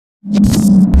Welcome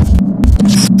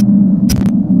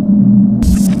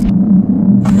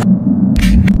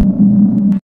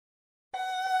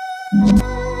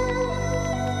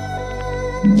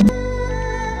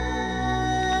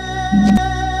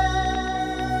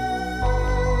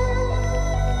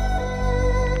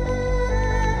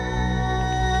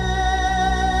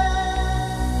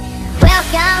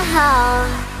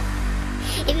home.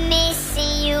 If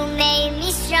missing you made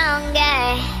me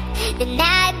stronger, then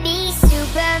I'd be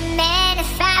Superman.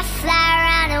 If I fly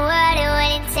around the world, it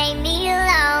wouldn't take me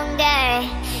longer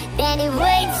than it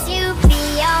would to be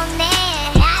your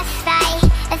man. I'd fight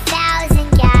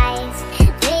 1,000 guys,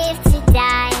 live to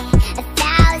die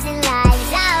 1,000 lives.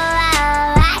 Oh,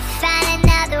 oh, I'd find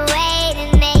another way to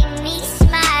make me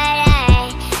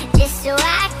smarter, just so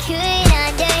I could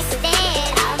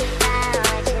understand. I'll find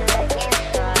what you're looking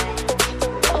for,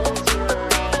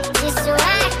 just so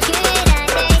I could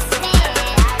understand.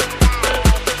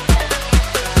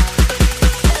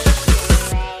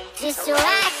 Just so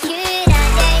I could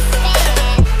understand.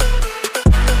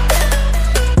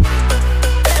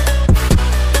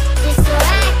 Just so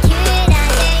I could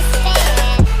understand.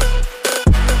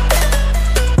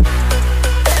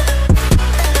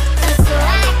 Just so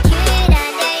I could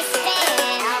understand.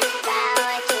 I'll find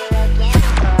what you're looking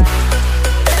for,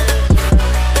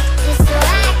 just so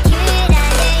I could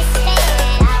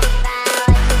understand. I'll find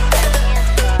what you're looking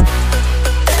for.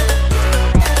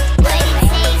 What it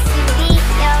takes to be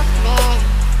your man.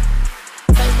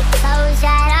 Take the clothes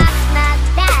right off my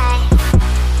back,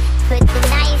 put the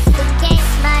knife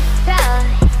against my throat.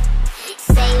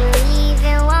 Say you're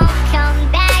leaving, won't come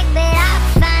back, but I'll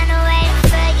find a way to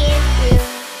forgive you.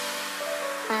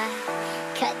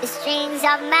 Cut the strings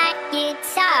off my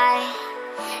guitar,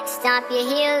 stomp your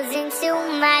heels into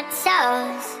my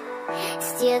toes,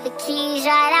 steal the keys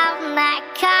right out my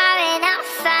car, and I'll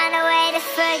find a way to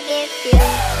forgive you.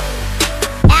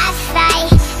 I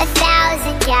fight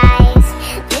 1,000 guys,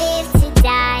 live to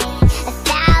die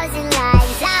 1,000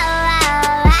 lives. Oh,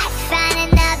 oh, I'd find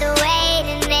another way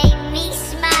to make me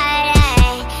smarter,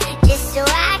 just so I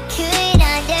could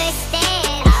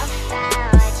understand. I'll find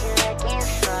what you're looking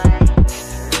for,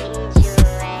 lead you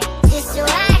away, just so I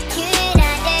could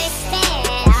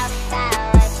understand. I'll find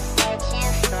what you're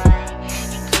searching for,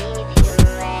 to keep you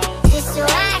away, just so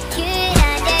I could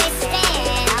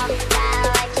understand. I'll find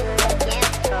what you're looking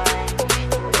for,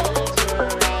 lead you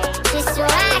away, just so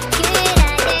I could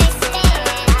understand.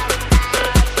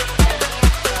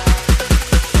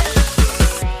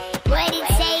 What it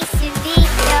takes to be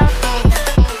your man. What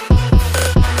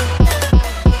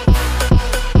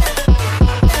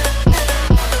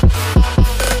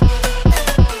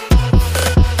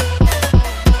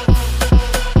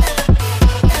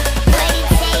it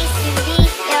takes to be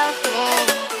your man.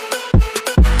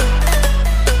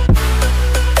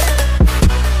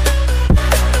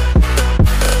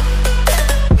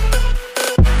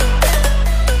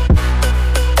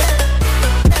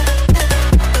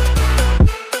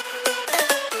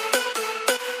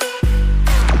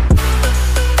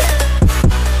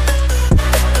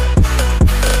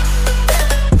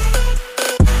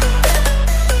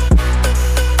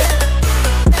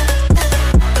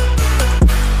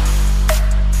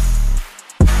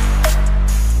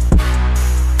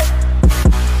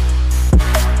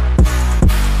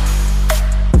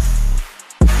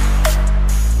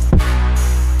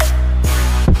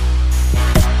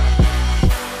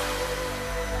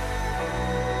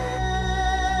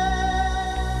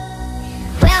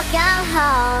 Welcome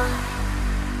home.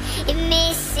 If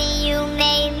missing you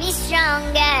made me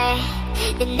stronger,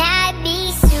 then I'd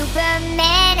be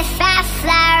Superman. If I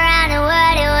fly around the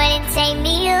world, it wouldn't take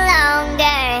me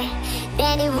longer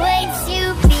than it would to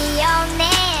be your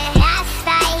man. I'd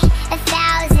fight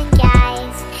 1,000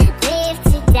 guys, live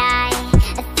to die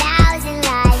 1,000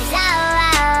 lives. Oh,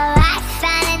 oh, I'd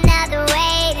find another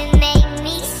way to make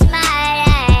me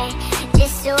smarter,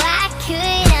 just so I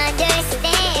could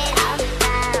understand. I'll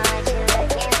find what you're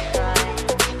looking for,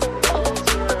 lead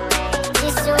you away,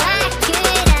 just so I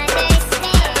could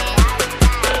understand.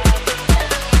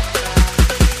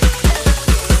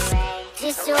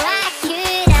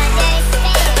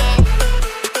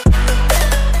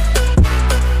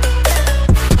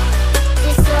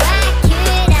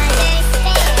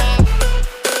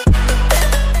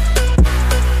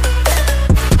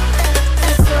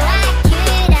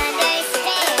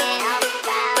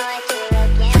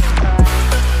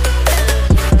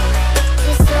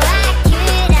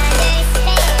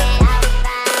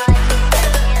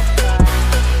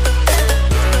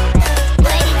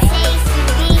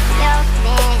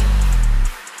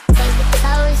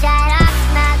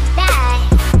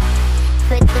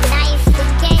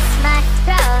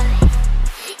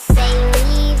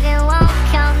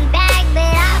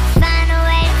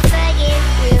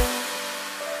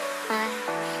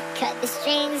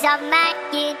 up my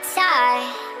guitar,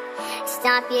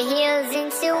 stomp your heels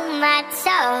into my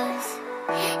toes,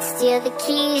 steal the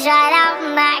keys right out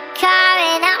my car,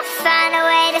 and I'll find a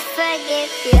way to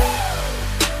forgive you.